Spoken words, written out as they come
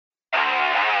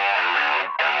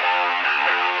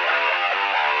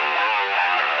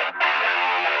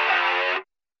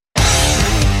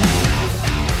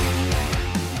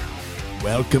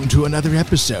Welcome to another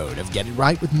episode of Get It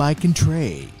Right with Mike and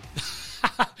Trey.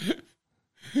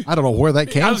 I don't know where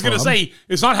that came from. I was going to say,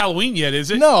 it's not Halloween yet,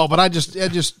 is it? No, but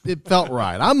it felt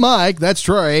right. I'm Mike. That's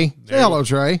Trey. Say hello,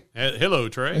 Trey. Hello,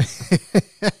 Trey.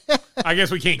 I guess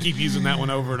we can't keep using that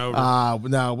one over and over.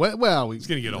 No, well, it's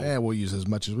going to get old. Yeah, we'll use it as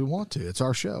much as we want to. It's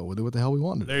our show. We'll do what the hell we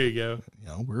want to do. There you go. You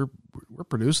know, we're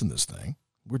producing this thing.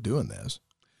 We're doing this.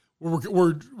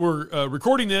 We're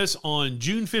recording this on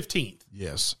June 15th.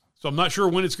 Yes. So I'm not sure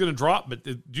when it's going to drop, but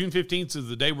June 15th is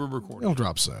the day we're recording. It'll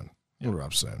drop soon. It'll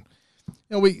drop soon. You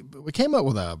know, we came up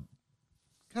with a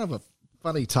kind of a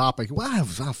funny topic. Well,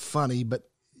 not funny, but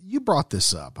you brought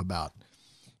this up about,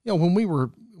 you know, when we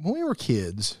were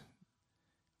kids,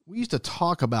 we used to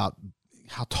talk about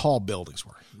how tall buildings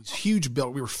were. These huge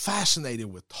buildings. We were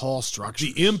fascinated with tall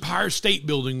structures. The Empire State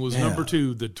Building was number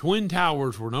 2. The Twin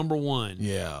Towers were number 1.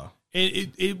 Yeah.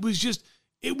 And it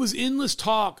was endless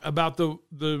talk about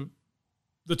the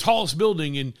tallest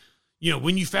building, and you know,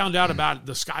 when you found out about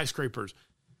the skyscrapers.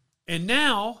 And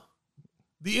now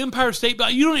the Empire State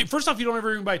Building, first off, you don't ever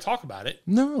hear anybody talk about it.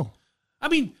 No. I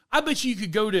mean, I bet you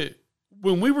could go to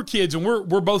when we were kids, and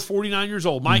we're both 49 years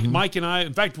old. Mike and I,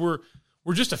 in fact, we're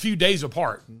just a few days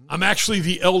apart. I'm actually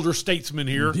the elder statesman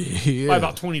here by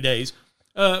about 20 days.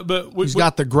 But he's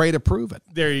got the gray to prove it.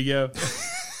 There you go.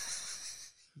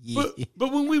 Yeah.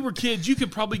 But when we were kids, you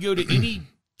could probably go to any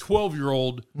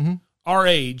 12-year-old our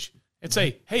age and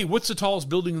say, hey, what's the tallest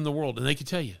building in the world? And they could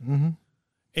tell you. Mm-hmm.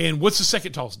 And what's the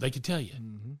second tallest? They could tell you.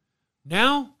 Mm-hmm.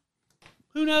 Now,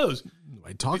 who knows?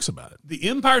 Nobody talks about it. The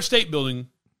Empire State Building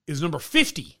is number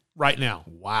 50 right now.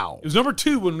 Wow. It was number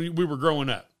 2 when we were growing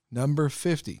up. Number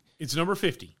 50. It's number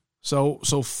 50. So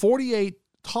 48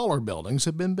 taller buildings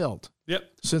have been built. Yep.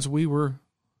 Since we were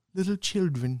little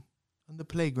children on the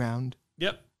playground.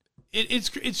 Yep.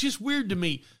 It's just weird to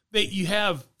me that you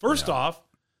have, first off,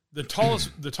 the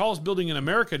tallest building in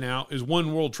America now is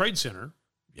One World Trade Center.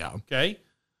 Yeah. Okay.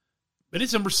 But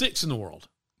it's number 6 in the world.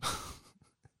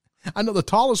 I know the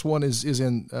tallest one is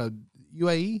in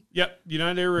UAE. Yep.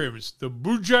 United Arab Emirates. The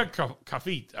Burj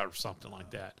Khalifa or something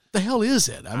like that. The hell is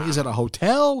it? I mean, is it a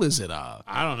hotel? Is it a...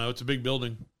 I don't know. It's a big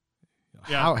building.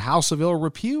 House of ill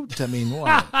repute? I mean,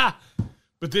 what?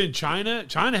 But then China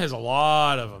has a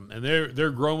lot of them, and they're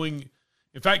growing.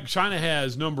 In fact, China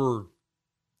has number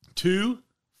 2,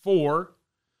 4,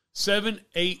 7,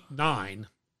 8, 9,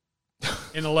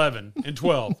 and 11, and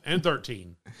 12, and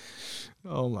 13.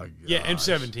 Oh, my God. Yeah, and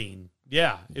 17.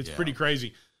 Yeah, it's pretty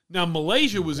crazy. Now,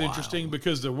 Malaysia was interesting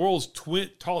because the world's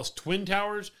tallest twin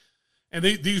towers, and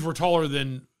these were taller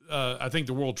than, I think,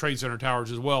 the World Trade Center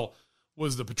towers as well,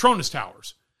 was the Petronas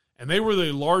Towers. And they were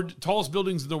the tallest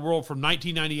buildings in the world from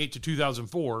 1998 to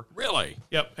 2004. Really?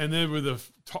 Yep. And they were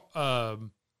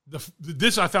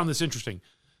I found this interesting.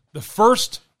 The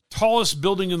first tallest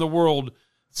building in the world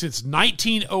since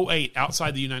 1908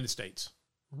 outside the United States.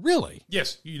 Really?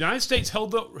 Yes. The United States held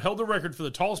the record for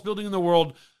the tallest building in the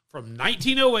world from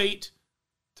 1908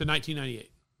 to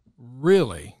 1998.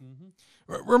 Really?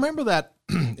 Mm-hmm. Remember that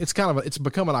it's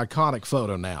become an iconic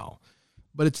photo now.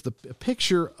 But it's the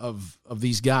picture of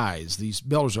these guys. These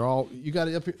builders are all, you got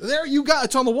it up here. There you got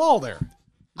it's on the wall there.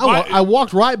 I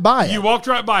walked right by it. You walked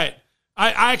right by it.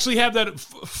 I actually have that,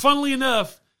 funnily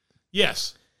enough,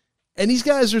 yes. And these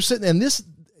guys are sitting, and this,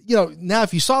 you know, now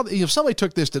if somebody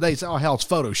took this today, it's, oh, hell, it's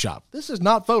Photoshop. This is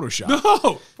not Photoshop.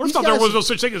 No. First off, there was no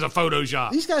such thing as a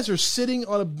Photoshop. These guys are sitting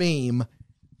on a beam,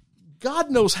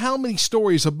 God knows how many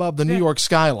stories above the New York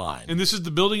skyline. And this is the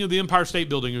building of the Empire State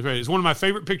Building. It's one of my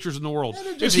favorite pictures in the world.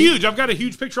 It's huge. I've got a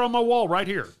huge picture on my wall right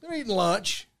here. They're eating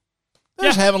lunch. They're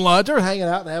just having lunch. They're hanging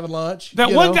out and having lunch.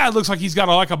 That one guy looks like he's got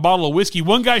a bottle of whiskey.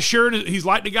 One guy's sharing, he's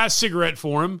lighting a guy's cigarette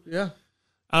for him. Yeah.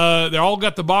 They all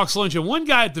got the box lunch. And one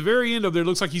guy at the very end of there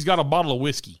looks like he's got a bottle of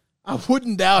whiskey. I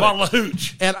wouldn't doubt it. Bottle of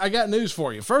hooch. And I got news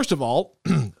for you. First of all,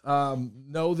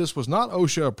 no, this was not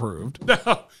OSHA approved.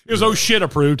 No, it was oh shit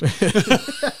approved.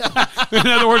 In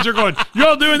other words, they're going,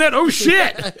 y'all doing that? Oh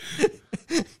shit.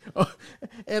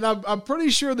 And I'm pretty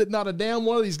sure that not a damn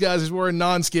one of these guys is wearing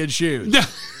non-skid shoes.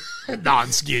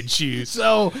 Non-skid shoes.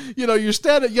 So, you know, you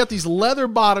got these leather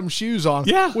bottom shoes on.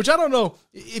 Yeah. Which I don't know.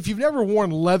 If you've never worn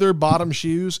leather bottom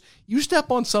shoes, you step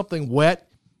on something wet,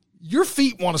 your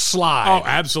feet want to slide. Oh,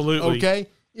 absolutely. Okay?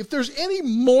 If there's any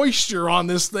moisture on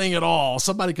this thing at all,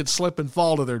 somebody could slip and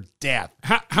fall to their death.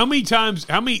 How many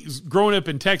growing up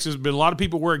in Texas, been a lot of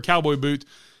people wearing cowboy boots.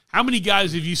 How many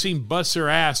guys have you seen bust their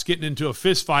ass getting into a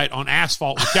fist fight on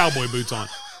asphalt with cowboy boots on?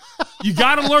 You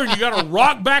got to learn. You got to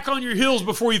rock back on your heels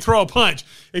before you throw a punch.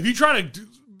 If you try to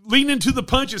lean into the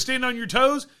punch and stand on your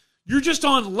toes, you're just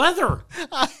on leather.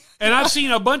 And I've seen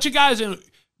a bunch of guys, and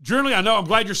generally, I know, I'm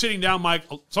glad you're sitting down, Mike.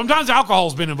 Sometimes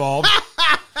alcohol's been involved.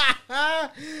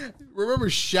 Remember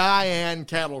Cheyenne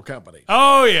Cattle Company?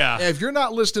 Oh, yeah. If you're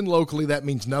not listening locally, that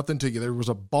means nothing to you. There was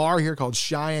a bar here called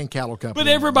Cheyenne Cattle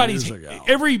Company. But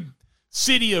every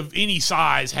city of any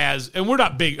size has, and we're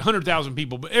not big, 100,000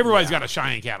 people, but everybody's got a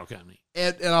Cheyenne Cattle Company.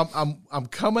 And I'm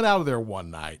coming out of there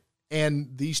one night, and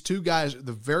these two guys,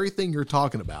 the very thing you're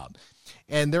talking about,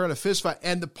 and they're in a fist fight.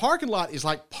 And the parking lot is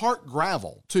like park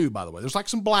gravel, too, by the way. There's like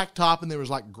some blacktop, and there was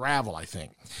like gravel, I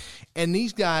think. And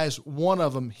these guys, one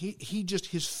of them, he just,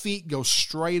 his feet go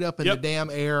straight up in the damn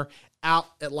air out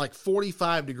at like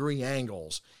 45-degree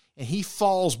angles, and he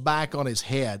falls back on his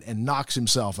head and knocks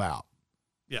himself out.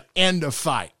 Yeah. End of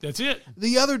fight. That's it.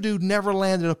 The other dude never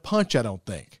landed a punch, I don't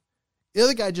think. The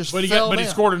other guy just fell down. But he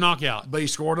scored a knockout. But he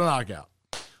scored a knockout.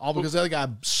 All because the other guy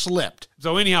slipped.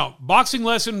 So anyhow, boxing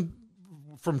lesson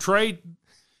from Trey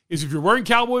is if you're wearing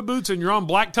cowboy boots and you're on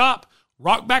blacktop,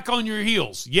 rock back on your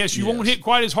heels. Yes, you won't hit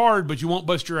quite as hard, but you won't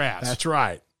bust your ass. That's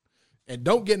right. And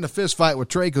don't get in a fist fight with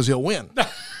Trey because he'll win.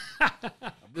 I'm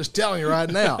just telling you right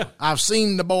now. I've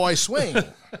seen the boy swing.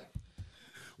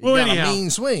 Well, got anyhow, a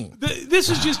mean swing.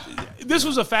 This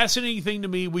was a fascinating thing to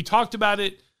me. We talked about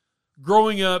it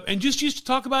growing up and just used to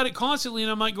talk about it constantly.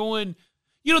 And I'm like going,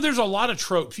 there's a lot of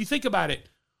tropes. You think about it.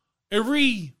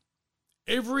 Every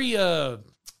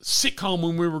sitcom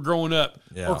when we were growing up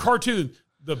or cartoon,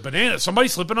 somebody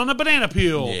slipping on a banana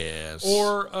peel. Yes.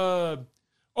 Or,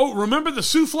 remember the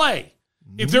souffle?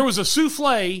 Mm-hmm. If there was a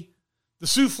souffle, the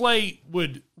souffle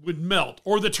would melt.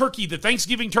 Or the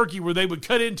Thanksgiving turkey where they would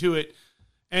cut into it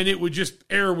and it would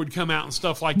air would come out and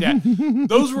stuff like that.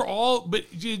 Those were all, but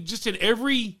just in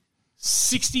every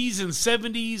 60s and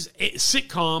 70s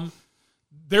sitcom,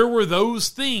 there were those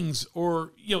things,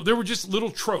 or there were just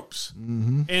little tropes.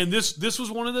 Mm-hmm. And this was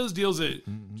one of those deals that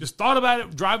just thought about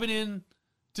it driving in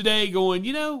today, going,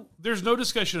 there's no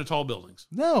discussion of tall buildings.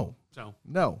 No,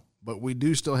 but we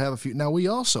do still have a few. Now we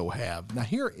also have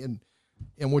here in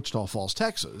Wichita Falls,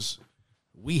 Texas,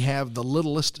 we have the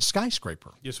littlest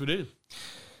skyscraper. Yes, we do.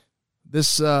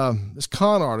 This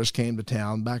con artist came to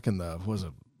town back in the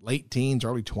late teens,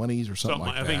 early 20s or something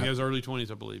like that. I think it was early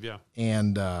 20s, I believe, yeah.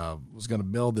 And was going to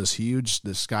build this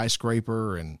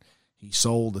skyscraper, and he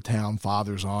sold the town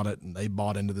fathers on it, and they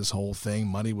bought into this whole thing.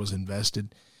 Money was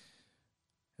invested.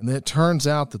 And then it turns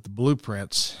out that the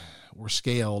blueprints were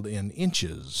scaled in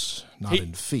inches, not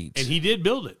in feet. And he did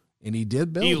build it. He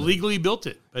legally built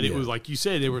it. But it was, like you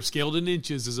said, they were scaled in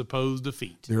inches as opposed to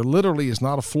feet. There literally is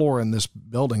not a floor in this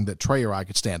building that Trey or I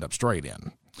could stand up straight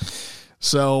in.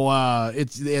 So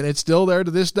it's still there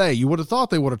to this day. You would have thought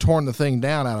they would have torn the thing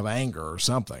down out of anger or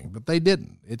something, but they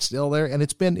didn't. It's still there, and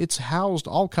it's housed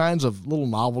all kinds of little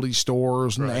novelty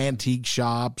stores and antique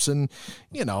shops, and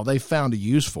they found a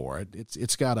use for it.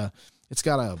 It's got a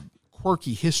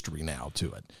quirky history now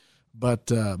to it.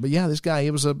 But yeah, this guy,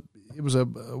 it was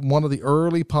one of the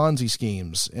early Ponzi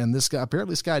schemes, and this guy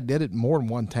did it in more than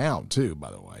one town too,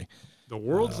 by the way. The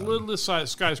world's littlest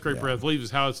skyscraper, I believe, is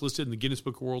how it's listed in the Guinness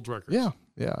Book of World Records. Yeah,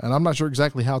 and I'm not sure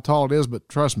exactly how tall it is, but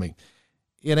trust me,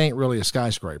 it ain't really a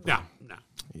skyscraper. No.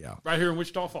 Yeah. Right here in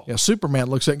Wichita Falls. Yeah, Superman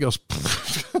looks at it and goes,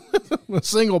 a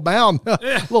single bound,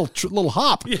 little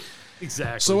hop. Yeah,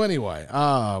 exactly. So anyway,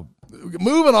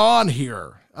 moving on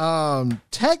here.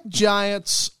 Tech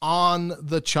giants on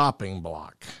the chopping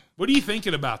block. What are you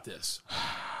thinking about this?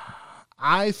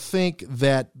 I think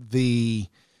that the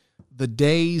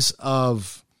days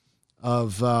of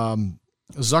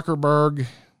Zuckerberg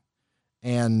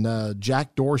and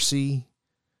Jack Dorsey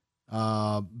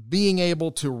being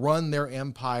able to run their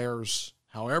empires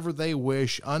however they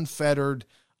wish, unfettered,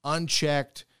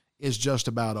 unchecked, is just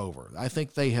about over. I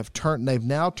think they've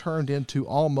now turned into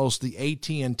almost the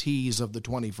AT&Ts of the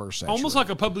 21st century. Almost like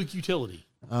a public utility.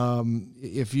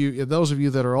 If those of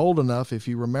you that are old enough, if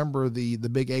you remember the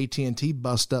big AT&T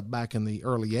bust up back in the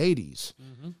early 80s,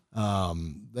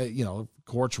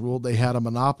 courts ruled they had a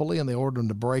monopoly and they ordered them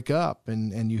to break up,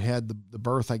 and you had the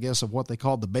birth, I guess, of what they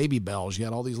called the baby bells. You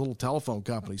had all these little telephone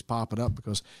companies popping up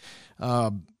because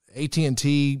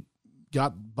AT&T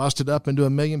got busted up into a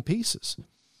million pieces.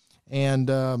 And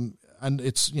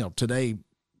it's, today,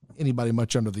 anybody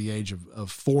much under the age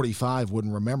of 45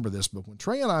 wouldn't remember this, but when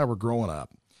Trey and I were growing up,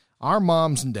 our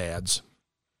moms and dads,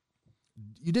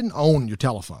 you didn't own your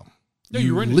telephone. No,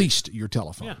 you leased your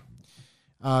telephone.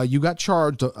 Yeah. You got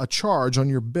charged a charge on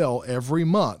your bill every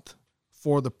month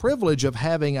for the privilege of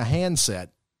having a handset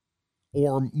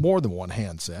or more than one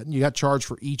handset, and you got charged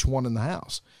for each one in the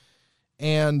house.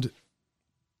 And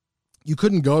you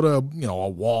couldn't go to, a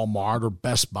Walmart or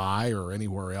Best Buy or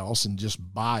anywhere else and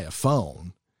just buy a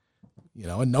phone.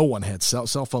 and no one had cell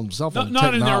phone Not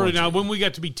technology. in the early now. When we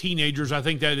got to be teenagers, I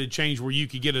think that had changed where you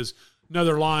could get us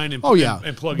another line and,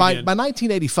 and plug it in. By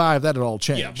 1985, that had all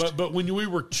changed. Yeah, but when we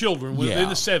were children, in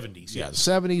the 70s. Yeah, the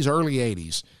 70s, early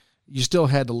 80s, you still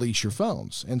had to lease your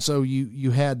phones. And so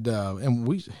you had, and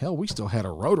we still had a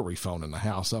rotary phone in the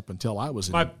house up until I was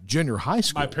in junior high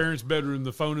school. My parents' bedroom,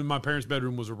 the phone in my parents'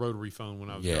 bedroom was a rotary phone when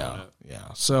I was growing up.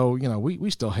 Yeah. So, we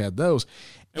still had those.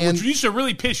 And which used to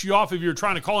really piss you off if you were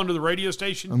trying to call into the radio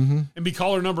station and be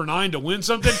caller number 9 to win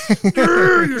something.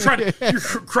 you're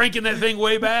cranking that thing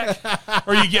way back,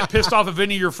 or you get pissed off if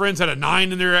any of your friends had a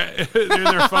 9 in their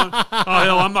phone. Oh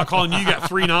hell, I'm not calling you. You got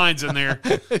 3 9s in there.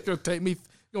 It's gonna take me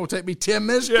 10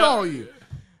 minutes to call you.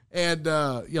 And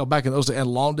back in those days, and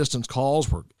long distance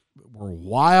calls were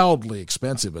wildly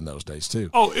expensive in those days too.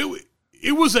 Oh,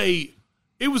 it was a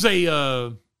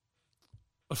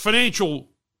financial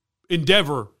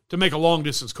endeavor to make a long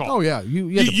distance call. Oh yeah,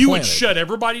 you would shut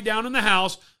everybody down in the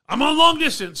house. I'm on long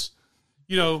distance.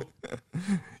 You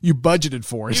budgeted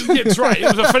for it. That's right.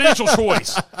 It was a financial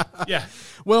choice. Yeah.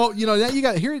 Well, now you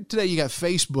got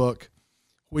Facebook,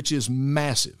 which is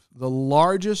massive, the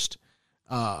largest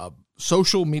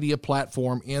social media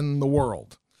platform in the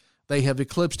world. They have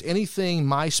eclipsed anything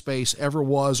MySpace ever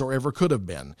was or ever could have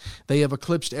been. They have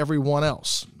eclipsed everyone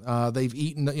else. They've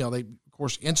eaten, of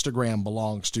course, Instagram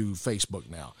belongs to Facebook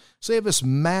now. So they have this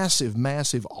massive,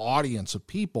 massive audience of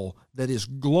people that is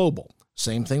global.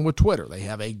 Same thing with Twitter. They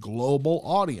have a global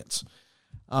audience.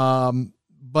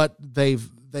 But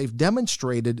they've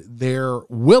demonstrated their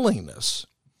willingness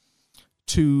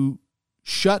to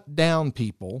shut down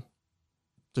people,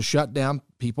 to shut down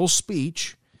people's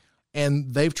speech,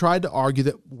 and they've tried to argue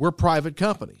that we're private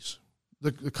companies.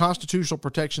 The constitutional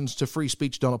protections to free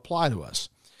speech don't apply to us.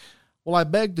 Well, I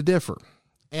beg to differ,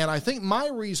 and I think my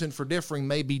reason for differing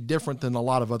may be different than a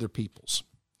lot of other people's.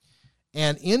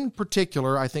 And in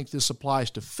particular, I think this applies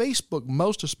to Facebook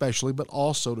most especially, but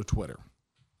also to Twitter.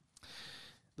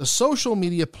 The social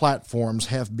media platforms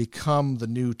have become the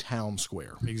new town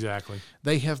square. Exactly.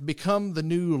 They have become the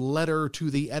new letter to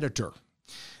the editor.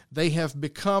 They have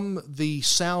become the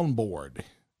soundboard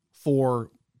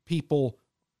for people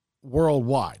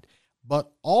worldwide.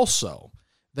 But also,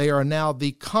 they are now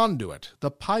the conduit,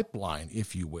 the pipeline,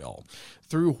 if you will,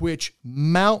 through which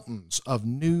mountains of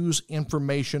news,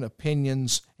 information,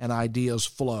 opinions, and ideas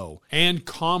flow. And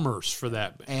commerce, for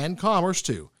that. And commerce,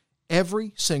 too.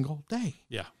 Every single day.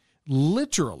 Yeah.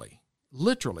 Literally.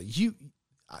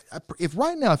 If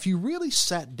right now, if you really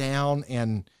sat down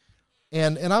and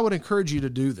I would encourage you to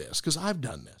do this, because I've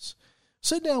done this.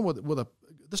 Sit down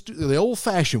let's do the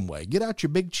old-fashioned way. Get out your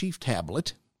Big Chief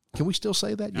tablet. Can we still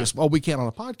say that? Yes. Well, we can on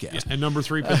a podcast. Yeah, and number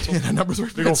 3 pencil. Number 3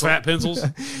 Big old fat pencils.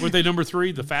 Weren't they number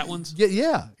 3, the fat ones?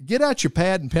 Yeah. Get out your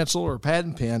pad and pencil or pad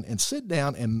and pen and sit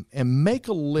down and make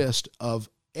a list of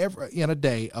in a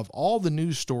day of all the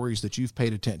news stories that you've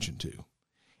paid attention to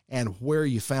and where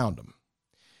you found them.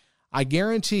 I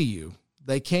guarantee you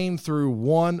they came through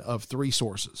one of 3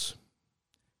 sources: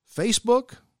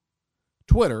 Facebook,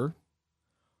 Twitter,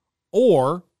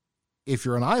 or if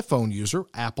you're an iPhone user,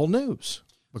 Apple News.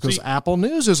 Because Apple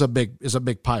News is a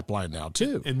big pipeline now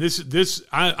too. And this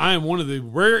I am one of the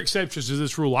rare exceptions to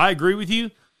this rule. I agree with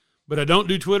you, but I don't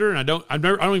do Twitter, and I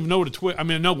don't even know what a Twitter. I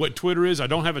mean, I know what Twitter is. I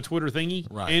don't have a Twitter thingy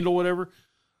handle, whatever,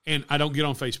 and I don't get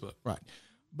on Facebook. Right.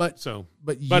 But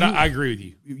I agree with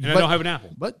you, and I don't have an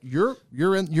Apple. But you're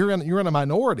in a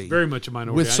minority, very much a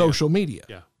minority with social media.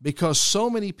 Yeah. Because so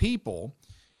many people,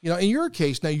 in your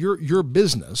case now, your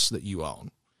business that you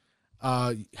own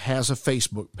has a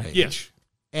Facebook page. Yes.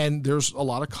 And there's a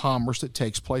lot of commerce that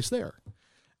takes place there.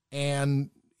 And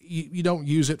you don't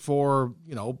use it for,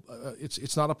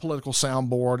 it's not a political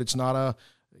soundboard. It's not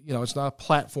a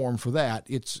platform for that.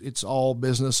 It's all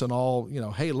business and all,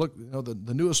 hey, look,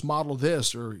 the newest model of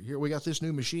this, or here we got this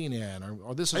new machine in,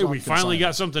 or this is. Hey, we finally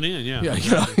got something in. Yeah.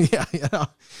 Yeah.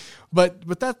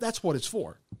 But that's what it's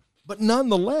for. But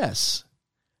nonetheless,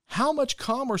 how much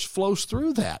commerce flows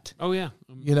through that? Oh, yeah.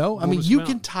 You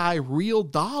can tie real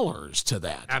dollars to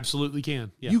that. Absolutely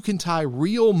can. Yeah. You can tie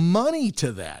real money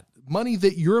to that. Money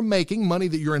that you're making, money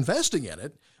that you're investing in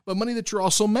it, but money that you're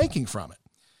also making from it.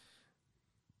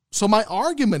 So my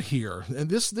argument here, and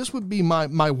this would be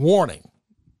my warning,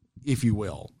 if you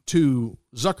will, to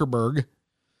Zuckerberg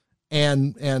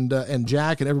and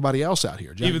Jack and everybody else out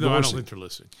here. Jack Even though Dorsey. I don't think they're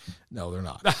listening. No, they're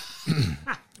not.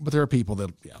 But there are people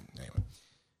that, anyway.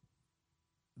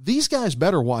 These guys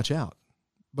better watch out,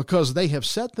 because they have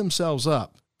set themselves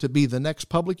up to be the next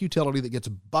public utility that gets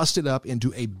busted up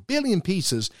into a billion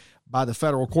pieces by the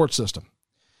federal court system.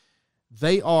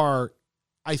 They are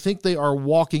I think they are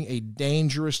walking a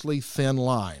dangerously thin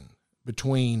line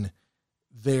between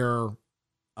their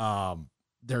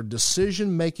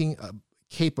decision-making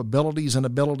capabilities and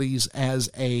abilities as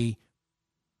a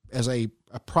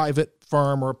private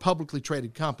firm or a publicly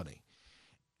traded company,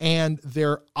 and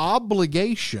their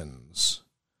obligations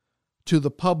to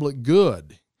the public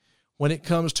good when it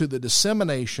comes to the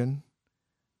dissemination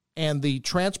and the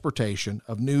transportation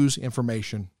of news,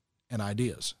 information, and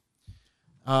ideas.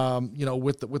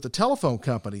 With the telephone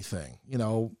company thing,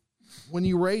 when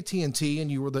you were AT&T and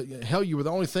you were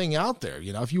the only thing out there,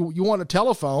 if you want a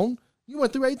telephone, you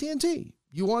went through AT&T.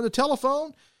 You wanted a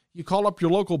telephone, you called up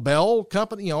your local Bell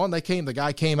company, and the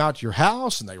guy came out to your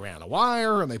house and they ran a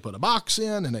wire and they put a box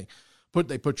in and they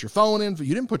put your phone in.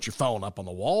 You didn't put your phone up on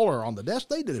the wall or on the desk.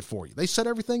 They did it for you. They set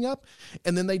everything up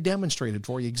and then they demonstrated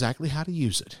for you exactly how to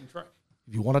use it. That's right.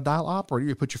 If you want to dial operator,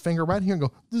 you put your finger right here and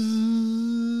go,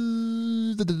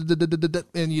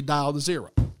 and you dial the 0.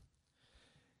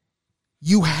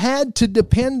 You had to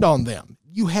depend on them.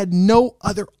 You had no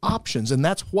other options, and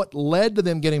that's what led to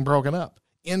them getting broken up,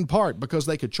 in part because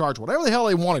they could charge whatever the hell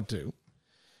they wanted to.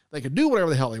 They could do whatever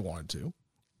the hell they wanted to,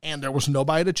 and there was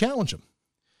nobody to challenge them.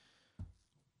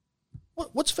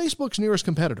 What's Facebook's nearest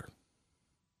competitor?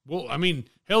 Well, I mean,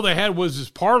 hell, they had was this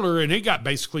Parler, and it got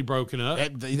basically broken up.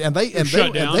 And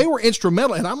they were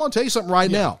instrumental. And I'm going to tell you something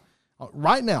right now.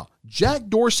 Right now, Jack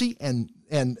Dorsey and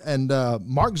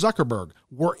Mark Zuckerberg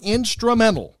were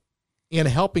instrumental in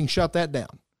helping shut that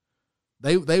down.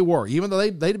 They were, even though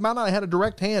they might not have had a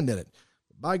direct hand in it.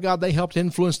 By God, they helped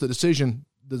influence the decisions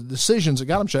that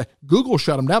got them shut. Google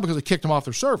shut them down because they kicked them off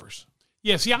their servers.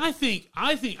 Yeah, see, I think,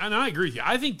 and I agree with you.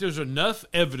 I think there's enough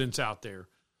evidence out there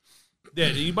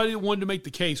that anybody that wanted to make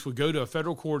the case would go to a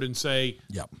federal court and say,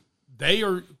 yep, they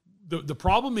are, the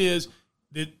problem is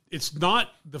that it's not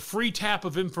the free tap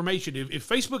of information. If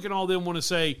Facebook and all them want to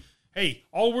say, hey,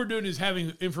 all we're doing is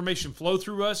having information flow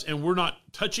through us and we're not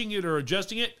touching it or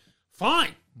adjusting it,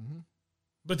 fine. Mm-hmm.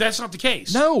 But that's not the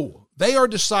case. No, they are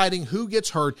deciding who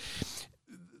gets heard.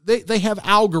 They have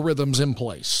algorithms in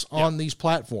place on these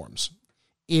platforms.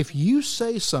 If you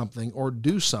say something or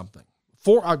do something,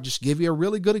 I'll just give you a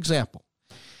really good example.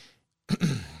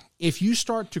 If you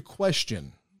start to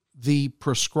question the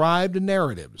prescribed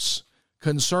narratives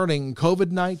concerning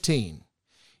COVID-19,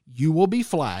 you will be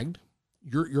flagged.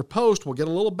 Your post will get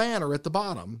a little banner at the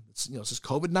bottom. It says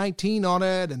COVID-19 on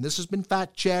it, and this has been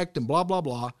fact checked, and blah blah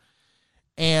blah.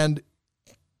 And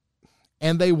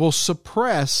they will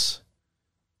suppress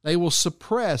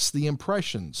the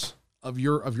impressions of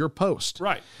your post.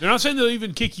 Right. They're not saying they'll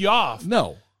even kick you off.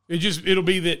 No. It'll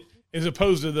be that as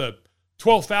opposed to the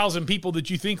 12,000 people that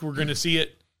you think were going to see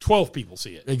it, 12 people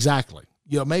see it. Exactly.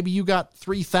 Maybe you got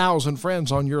 3,000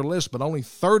 friends on your list, but only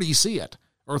 30 see it,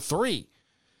 or 3.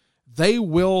 They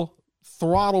will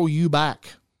throttle you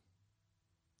back.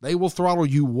 They will throttle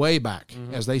you way back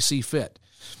as they see fit.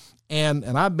 And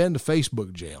I've been to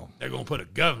Facebook jail. They're going to put a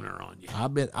governor on you.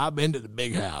 I've been to the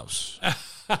big house.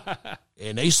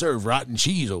 And they serve rotten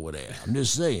cheese over there. I'm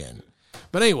just saying.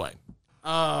 But anyway,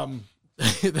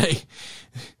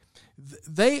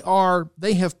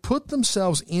 they have put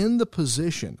themselves in the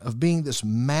position of being this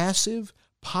massive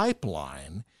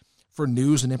pipeline for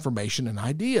news and information and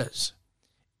ideas.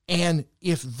 And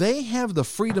if they have the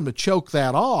freedom to choke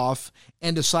that off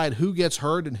and decide who gets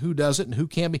heard and who doesn't and who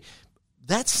can be,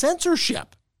 that's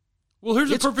censorship. Well,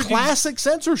 it's classic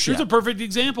censorship. Here's a perfect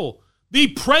example. The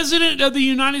president of the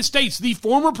United States, the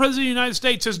former president of the United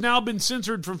States, has now been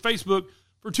censored from Facebook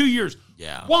for 2 years.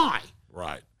 Yeah. Why?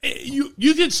 Right.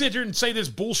 You can sit here and say this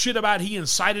bullshit about he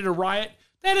incited a riot.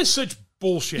 That is such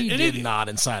bullshit. He did not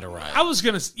incite a riot.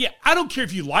 I don't care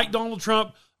if you like Donald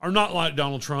Trump or not like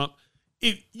Donald Trump.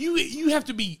 If you have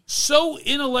to be so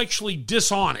intellectually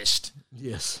dishonest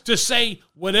to say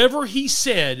whatever he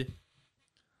said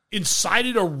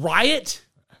incited a riot.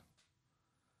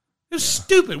 It was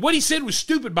stupid. What he said was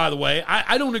stupid, by the way.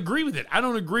 I don't agree with it. I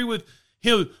don't agree with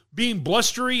him being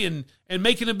blustery and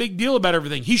making a big deal about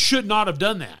everything. He should not have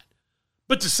done that.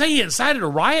 But to say he incited a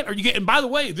riot, and by the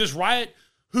way, this riot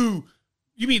who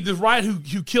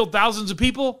killed thousands of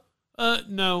people?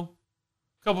 No.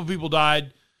 A couple of people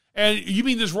died. And you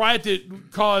mean this riot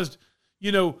that caused,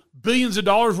 billions of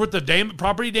dollars worth of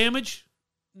property damage?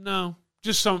 No.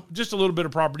 Just a little bit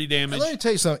of property damage. Now, let me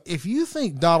tell you something. If you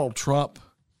think Donald Trump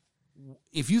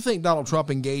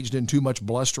engaged in too much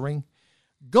blustering,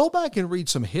 go back and read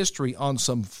some history on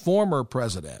some former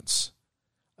presidents.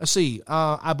 Let's see.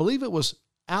 I believe it was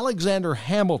Alexander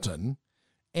Hamilton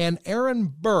and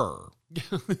Aaron Burr.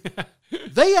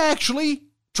 They actually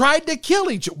tried to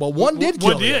kill each other. Well, one did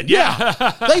kill him. Yeah.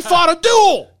 They fought a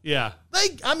duel. Yeah.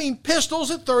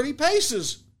 Pistols at 30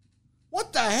 paces.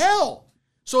 What the hell?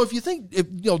 So if you think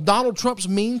Donald Trump's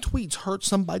mean tweets hurt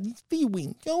somebody's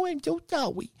feelings,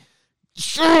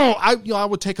 sure, I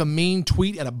would take a mean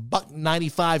tweet at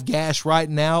 $1.95 gas right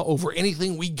now over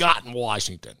anything we got in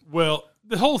Washington. Well,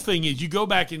 the whole thing is you go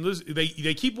back and listen,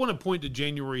 they keep wanting to point to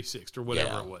January 6th or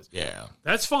whatever it was. Yeah.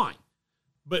 That's fine.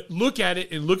 But look at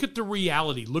it and look at the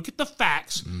reality. Look at the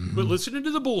facts. But listening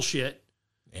to the bullshit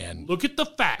and look at the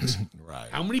facts. Right.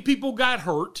 How many people got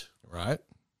hurt? Right.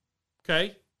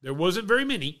 Okay. There wasn't very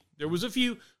many. There was a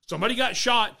few. Somebody got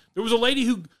shot. There was a lady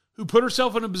who put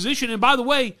herself in a position. And by the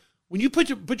way, when you put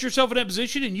yourself in that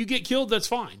position and you get killed, that's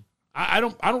fine. I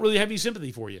don't really have any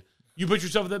sympathy for you. You put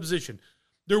yourself in that position.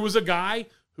 There was a guy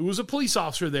who was a police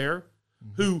officer there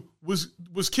who was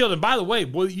killed. And by the way,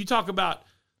 boy, you talk about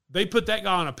they put that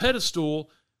guy on a pedestal,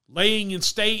 laying in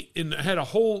state, and had a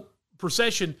whole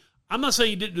procession. I'm not saying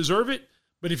he didn't deserve it,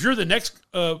 but if you're the next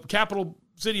Capitol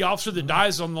City officer that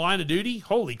dies on the line of duty,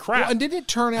 holy crap. Well, and did it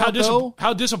turn out,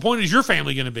 how disappointed is your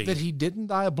family going to be? That he didn't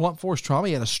die of blunt force trauma?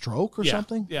 He had a stroke or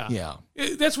something? Yeah.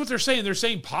 That's what they're saying. They're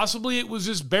saying possibly it was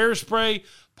just bear spray,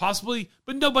 possibly,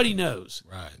 but nobody knows.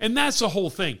 Right. And that's the whole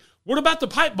thing. What about the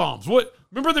pipe bombs?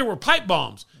 Remember there were pipe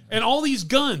bombs and all these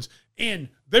guns, and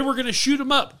they were going to shoot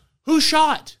them up. Who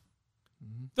shot?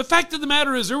 The fact of the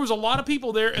matter is there was a lot of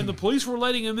people there, and the police were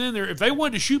letting them in there. If they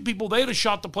wanted to shoot people, they'd have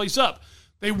shot the place up.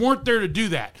 They weren't there to do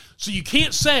that. So you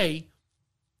can't say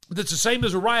that's the same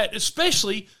as a riot,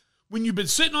 especially when you've been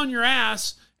sitting on your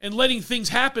ass and letting things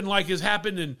happen like has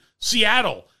happened in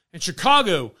Seattle and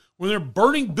Chicago when they're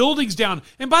burning buildings down.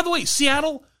 And by the way,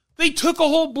 Seattle, they took a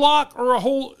whole block or a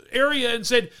whole area and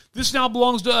said, this now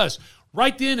belongs to us.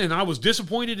 Right then, and I was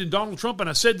disappointed in Donald Trump, and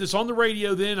I said this on the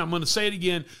radio then, I'm going to say it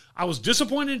again. I was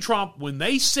disappointed in Trump when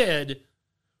they said,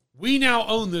 we now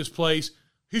own this place.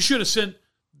 He should have sent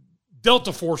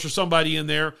Delta Force or somebody in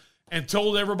there and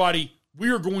told everybody, we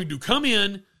are going to come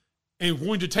in and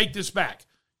going to take this back.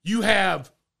 You have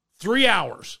 3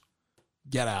 hours.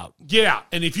 Get out.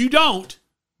 And if you don't,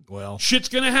 well, shit's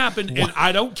going to happen, and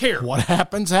I don't care. What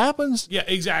happens, happens. Yeah,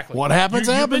 exactly. What happens,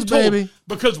 happens, baby.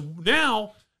 Because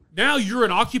now you're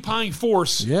an occupying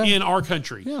force in our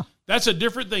country. Yeah. That's a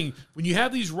different thing. When you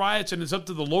have these riots and it's up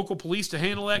to the local police to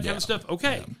handle that kind of stuff,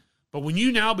 okay. Yeah. But when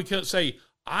you now say,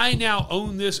 I now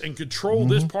own this and control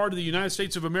this part of the United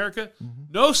States of America,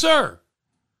 no, sir.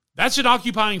 That's an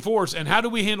occupying force. And how do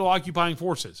we handle occupying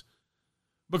forces?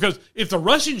 Because if the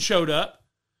Russians showed up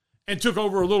and took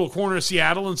over a little corner of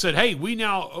Seattle and said, hey, we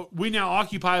now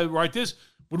occupy right this,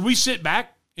 would we sit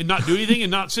back and not do anything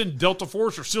and not send Delta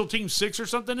Force or SEAL Team 6 or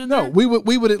something in there? No, we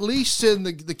would at least send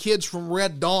the kids from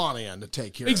Red Dawn in to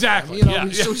take care exactly. of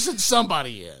it. So we send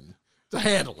somebody in to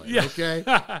handle it, okay?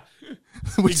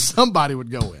 Somebody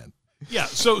would go in. Yeah,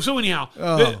 so anyhow,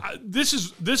 this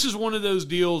is one of those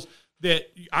deals that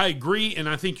I agree, and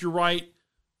I think you're right.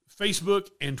 Facebook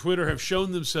and Twitter have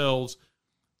shown themselves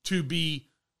to be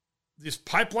this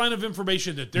pipeline of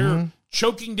information that they're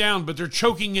choking down, but they're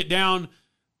choking it down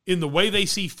in the way they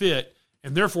see fit.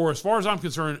 And therefore, as far as I'm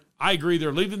concerned, I agree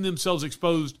they're leaving themselves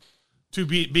exposed to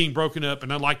being broken up,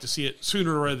 and I'd like to see it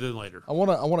sooner rather than later. I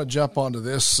want to jump onto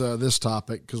this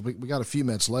topic because we got a few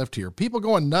minutes left here. People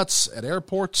going nuts at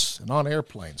airports and on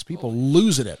airplanes. People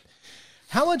losing it.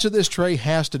 How much of this, Trey,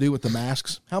 has to do with the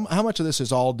masks? How much of this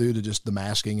is all due to just the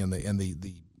masking and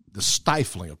the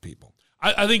stifling of people?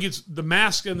 I think it's the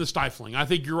mask and the stifling. I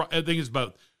think you're right. I think it's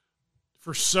both.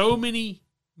 For so many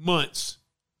months,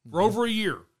 for over a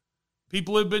year,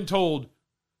 people have been told,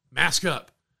 mask up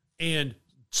and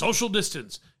social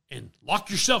distance and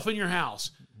lock yourself in your house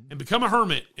and become a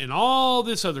hermit and all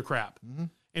this other crap.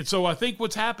 And so I think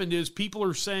what's happened is people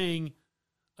are saying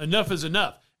enough is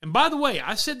enough. And by the way,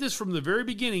 I said this from the very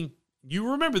beginning.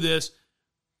 You remember this.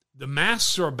 The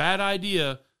masks are a bad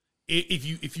idea.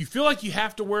 If you feel like you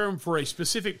have to wear them for a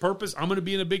specific purpose, I'm going to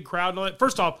be in a big crowd.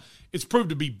 First off, it's proved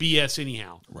to be BS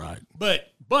anyhow. Right.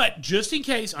 But just in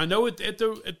case, I know at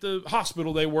the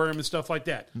hospital they wear them and stuff like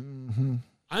that.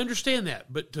 I understand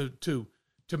that, but to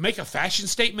make a fashion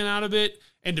statement out of it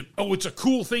and it's a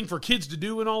cool thing for kids to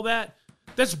do and all that,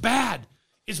 that's bad.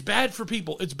 It's bad for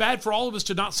people. It's bad for all of us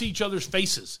to not see each other's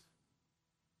faces.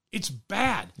 It's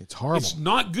bad. It's horrible. It's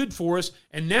not good for us.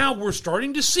 And now we're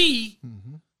starting to see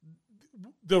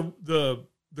the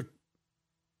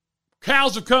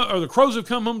cows have come, or the crows have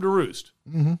come home to roost.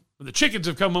 Or the chickens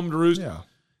have come home to roost. Yeah.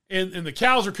 And the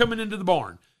cows are coming into the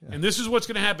barn. Yeah. And this is what's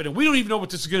going to happen. And we don't even know what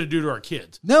this is going to do to our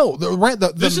kids. No.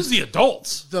 This is the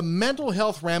adults. The mental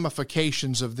health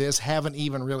ramifications of this haven't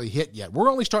even really hit yet. We're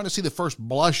only starting to see the first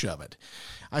blush of it.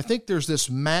 I think there's this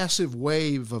massive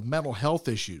wave of mental health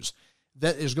issues.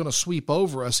 that is going to sweep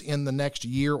over us in the next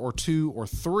year or 2 or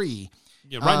 3.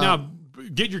 Yeah, right now,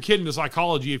 get your kid into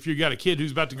psychology. If you got a kid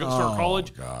who's about to go start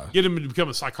college, get him to become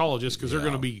a psychologist because they're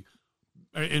going to be,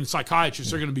 and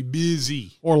psychiatrists, they're going to be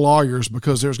busy. Or lawyers,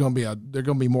 because there's going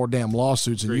to be more damn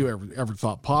lawsuits than you ever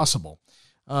thought possible.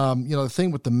 The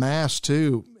thing with the mask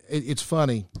too, it's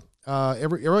funny.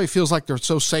 Everybody feels like they're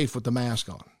so safe with the mask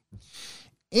on.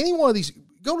 Any one of these,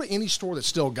 go to any store that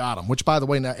still got them, which, by the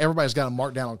way, now everybody's got them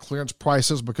marked down on clearance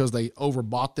prices because they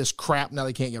overbought this crap. Now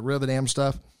they can't get rid of the damn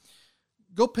stuff.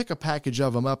 Go pick a package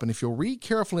of them up, and if you'll read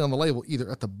carefully on the label, either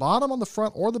at the bottom on the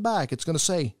front or the back, it's going to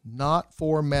say, not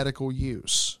for medical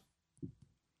use.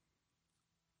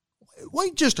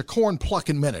 Wait just a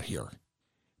corn-plucking minute here.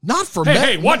 Not for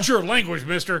Hey, watch your language,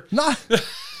 mister. Not.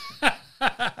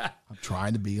 I'm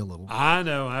trying to be a little. I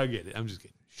know. I get it. I'm just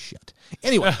kidding. Shit.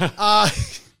 Anyway,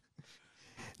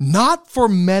 not for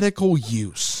medical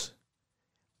use.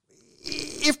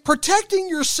 If protecting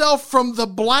yourself from the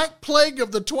Black Plague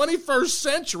of the 21st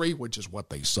century, which is what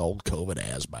they sold COVID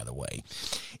as, by the way,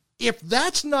 if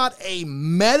that's not a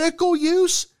medical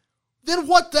use, then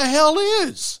what the hell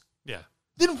is? Yeah.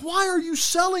 Then why are you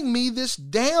selling me this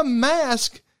damn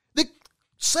mask that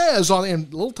says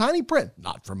in little tiny print,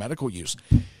 not for medical use?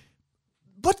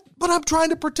 But I'm trying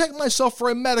to protect myself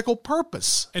for a medical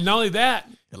purpose. And not only that,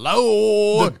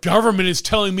 hello, the government is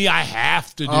telling me I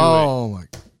have to do it. Oh my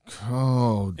God.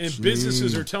 Oh, and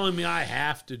businesses are telling me I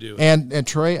have to do it. And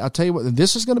Trey, I'll tell you what,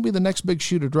 this is going to be the next big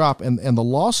shoe to drop. And the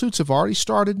lawsuits have already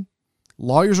started.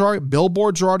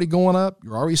 Billboards are already going up.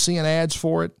 You're already seeing ads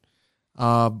for it.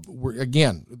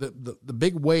 The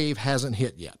big wave hasn't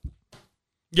hit yet.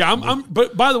 Yeah,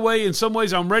 but by the way, in some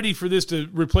ways, I'm ready for this to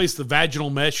replace the vaginal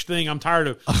mesh thing. I'm tired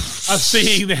of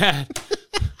seeing that.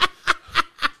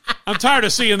 I'm tired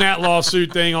of seeing that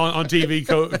lawsuit thing on TV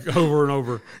over and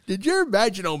over. Did your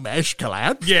vaginal mesh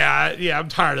collapse? Yeah, I'm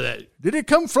tired of that. Did it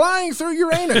come flying through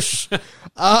your anus?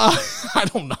 I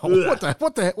don't know. What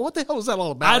the hell is that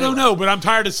all about? I don't know, but I'm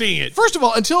tired of seeing it. First of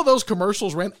all, until those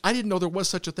commercials ran, I didn't know there was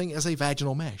such a thing as a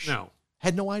vaginal mesh. No.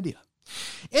 Had no idea.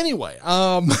 Anyway,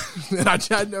 I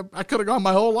could have gone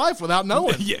my whole life without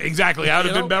knowing. Yeah, exactly. I would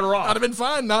have been better off. I'd have been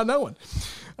fine not knowing.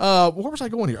 Where was I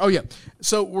going here? Oh yeah.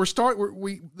 So the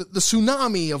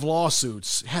tsunami of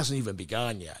lawsuits hasn't even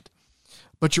begun yet,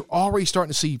 but you're already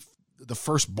starting to see the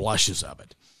first blushes of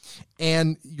it,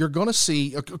 and you're going to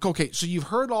see. Okay, so you've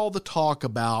heard all the talk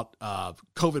about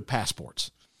COVID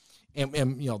passports, and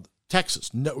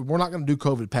Texas. No, we're not going to do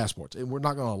COVID passports, and we're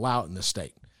not going to allow it in this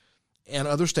state. And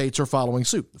other states are following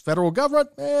suit. The federal government,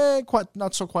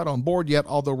 not so quite on board yet,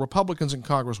 although Republicans in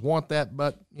Congress want that,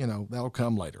 but that'll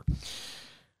come later.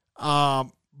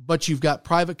 But you've got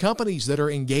private companies that are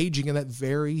engaging in that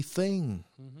very thing.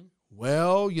 Mm-hmm.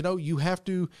 Well, you have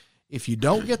to, if you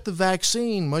don't get the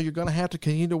vaccine, you're going to have to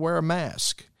continue to wear a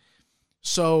mask.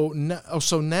 So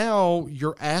now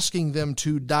you're asking them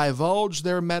to divulge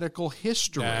their medical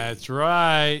history. That's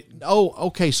right. Oh,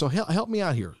 okay. So help me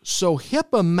out here. So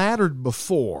HIPAA mattered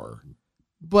before,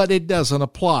 but it doesn't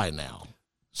apply now.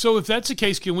 So if that's the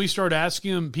case, can we start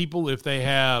asking people if they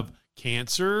have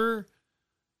cancer,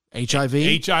 HIV,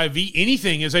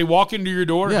 anything as they walk into your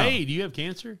door? Yeah. Hey, do you have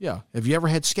cancer? Yeah. Have you ever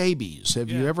had scabies? Have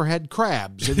you ever had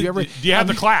crabs? Have you ever? Do you have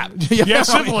the clap? Do you have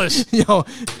syphilis?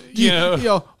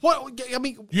 What? I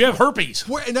mean, do you have herpes?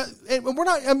 And we're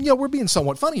not. We're being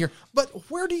somewhat funny here, but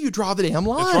where do you draw the damn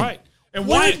line? That's right. And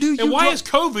why is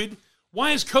COVID?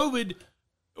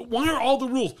 Why are all the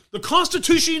rules? The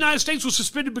Constitution of the United States was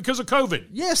suspended because of COVID.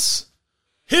 Yes.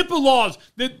 HIPAA laws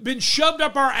that have been shoved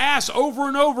up our ass over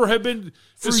and over have been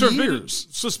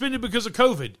suspended because of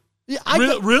COVID. Yeah,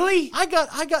 really? I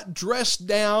got dressed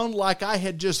down like I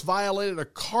had just violated a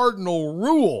cardinal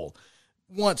rule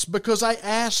once because I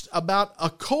asked about a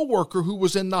coworker who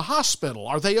was in the hospital.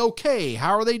 Are they okay?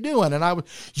 How are they doing? And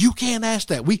you can't ask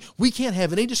that. We can't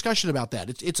have any discussion about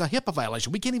that. It's a HIPAA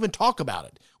violation. We can't even talk about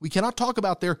it. We cannot talk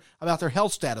about their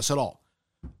health status at all.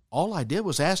 All I did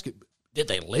was ask it. Did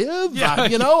they live? Yeah.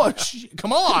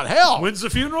 Come on, hell. When's the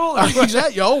funeral?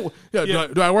 Exactly.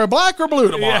 Do I wear black or blue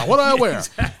tomorrow? Yeah, what do I wear?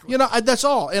 Exactly. That's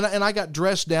all. And I got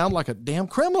dressed down like a damn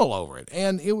criminal over it.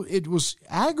 And it was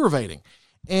aggravating.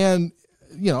 And,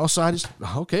 so I just,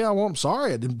 okay, I'm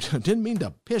sorry. I didn't mean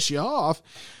to piss you off.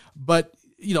 But,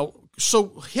 so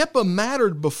HIPAA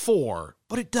mattered before,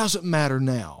 but it doesn't matter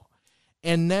now.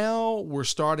 And now we're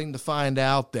starting to find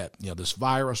out that, this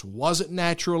virus wasn't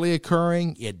naturally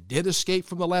occurring. It did escape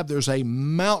from the lab. There's a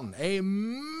mountain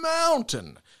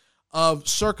of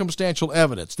circumstantial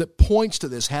evidence that points to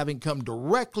this having come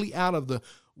directly out of the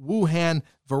Wuhan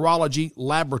Virology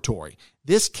Laboratory.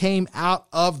 This came out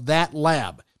of that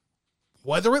lab.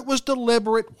 Whether it was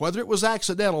deliberate, whether it was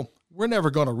accidental, we're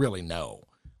never going to really know.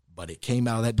 But it came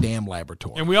out of that damn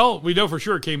laboratory. And we know for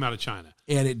sure it came out of China.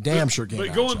 And it damn sure came out of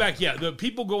China. But going back, the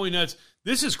people going nuts,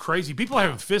 this is crazy. People are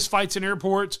having fist fights in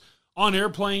airports, on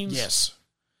airplanes. Yes.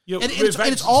 You know, and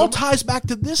it's all ties back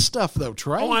to this stuff, though,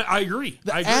 Trey. Oh, I agree.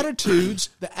 The attitudes,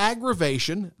 the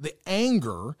aggravation, the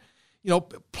anger.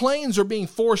 Planes are being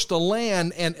forced to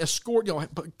land and escort.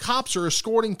 Cops are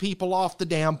escorting people off the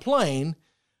damn plane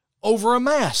over a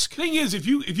mask. Thing is, if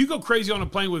you go crazy on a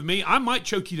plane with me, I might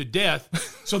choke you to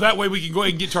death, so that way we can go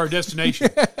ahead and get to our destination.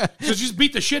 So just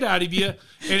beat the shit out of you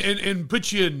and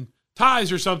put you in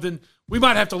ties or something. We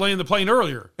might have to land the plane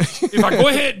earlier. If I go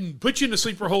ahead and put you in a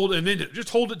sleeper hold and then just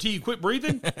hold it till you quit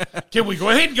breathing, can we go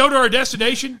ahead and go to our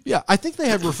destination? Yeah, I think they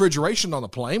have refrigeration on the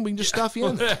plane. We can just stuff you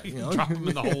in. Drop them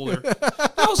in the hole there.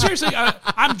 No, seriously,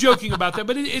 I'm joking about that,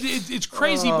 but it's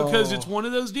crazy because it's one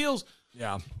of those deals.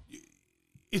 Yeah.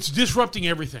 It's disrupting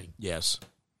everything. Yes,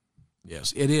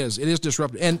 it is. It is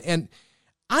disrupting. And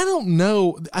I don't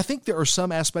know. I think there are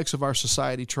some aspects of our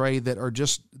society, Trey,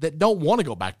 that don't want to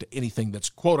go back to anything that's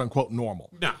quote unquote normal.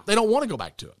 No. They don't want to go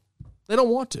back to it. They don't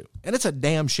want to. And it's a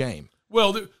damn shame.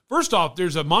 Well, first off,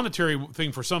 there's a monetary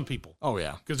thing for some people. Oh,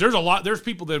 yeah. Because there's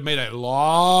people that have made a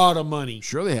lot of money.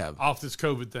 Sure they have. Off this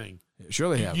COVID thing.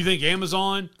 Sure they have. You think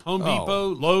Amazon, Home Depot,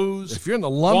 Lowe's, if you're in the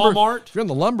lumber, Walmart, if you're in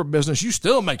the lumber business, you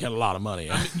still making a lot of money.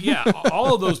 Yeah,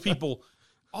 all of those people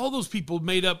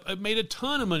made a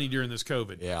ton of money during this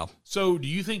COVID. Yeah. So do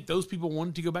you think those people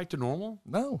wanted to go back to normal?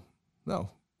 No.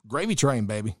 Gravy train,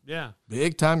 baby. Yeah.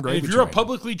 Big time gravy train. If you're a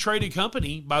publicly traded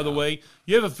company, by the way,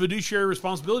 you have a fiduciary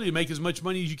responsibility to make as much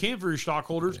money as you can for your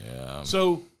stockholders. Yeah.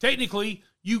 So technically,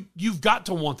 you've got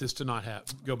to want this to not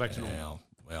go back to normal.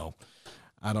 Well,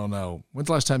 I don't know. When's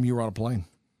the last time you were on a plane?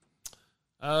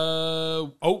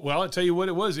 I'll tell you what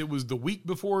it was. It was the week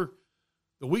before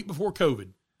COVID.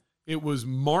 It was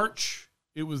March.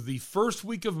 It was the first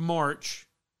week of March.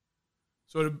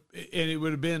 So it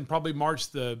would have been probably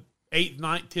March the 8th,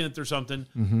 9th, 10th or something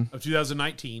of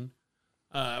 2019.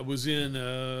 I was in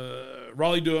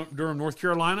Raleigh, Durham, North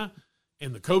Carolina,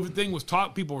 and the COVID thing was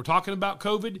people were talking about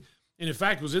COVID, and in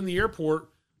fact was in the airport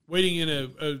waiting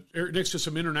in next to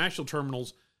some international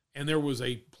terminals, and there was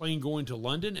a plane going to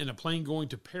London and a plane going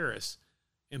to Paris,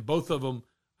 and both of them,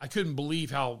 I couldn't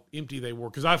believe how empty they were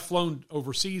because I've flown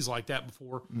overseas like that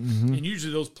before, and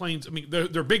usually those planes, I mean,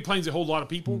 they're big planes that hold a lot of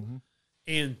people,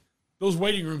 and those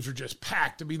waiting rooms are just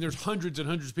packed. I mean, there's hundreds and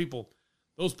hundreds of people.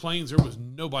 Those planes, there was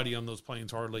nobody on those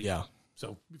planes hardly. Yeah.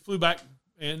 So we flew back,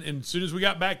 and as soon as we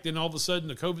got back, then all of a sudden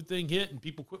the COVID thing hit, and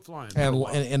people quit flying.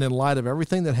 And in light of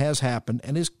everything that has happened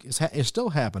and is still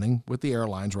happening with the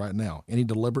airlines right now, any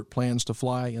deliberate plans to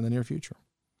fly in the near future?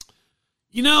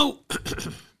 You know,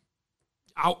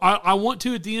 I want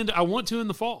to at the end. I want to in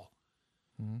the fall.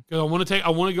 Because I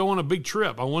want to go on a big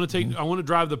trip. I want to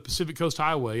drive the Pacific Coast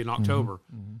Highway in October.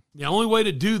 The only way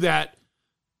to do that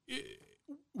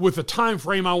with the time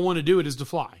frame I want to do it is to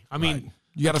fly. I mean,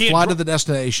 you got to fly to the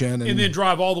destination and then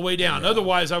drive all the way down. Yeah.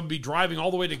 Otherwise, I would be driving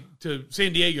all the way to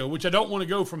San Diego, which I don't want to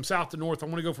go from south to north. I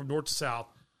want to go from north to south.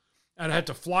 And I had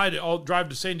to drive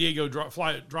to San Diego,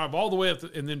 drive all the way up,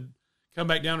 and then come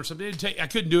back down or something. I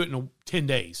couldn't do it in 10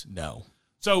 days. No.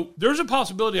 So there's a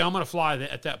possibility I'm going to fly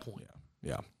at that point.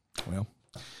 Yeah. Well,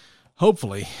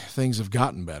 hopefully things have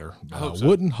gotten better. I so.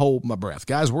 Wouldn't hold my breath.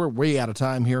 Guys, we're way out of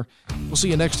time here. We'll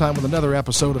see you next time with another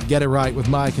episode of Get It Right with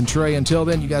Mike and Trey. Until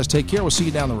then, you guys take care. We'll see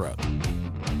you down the road.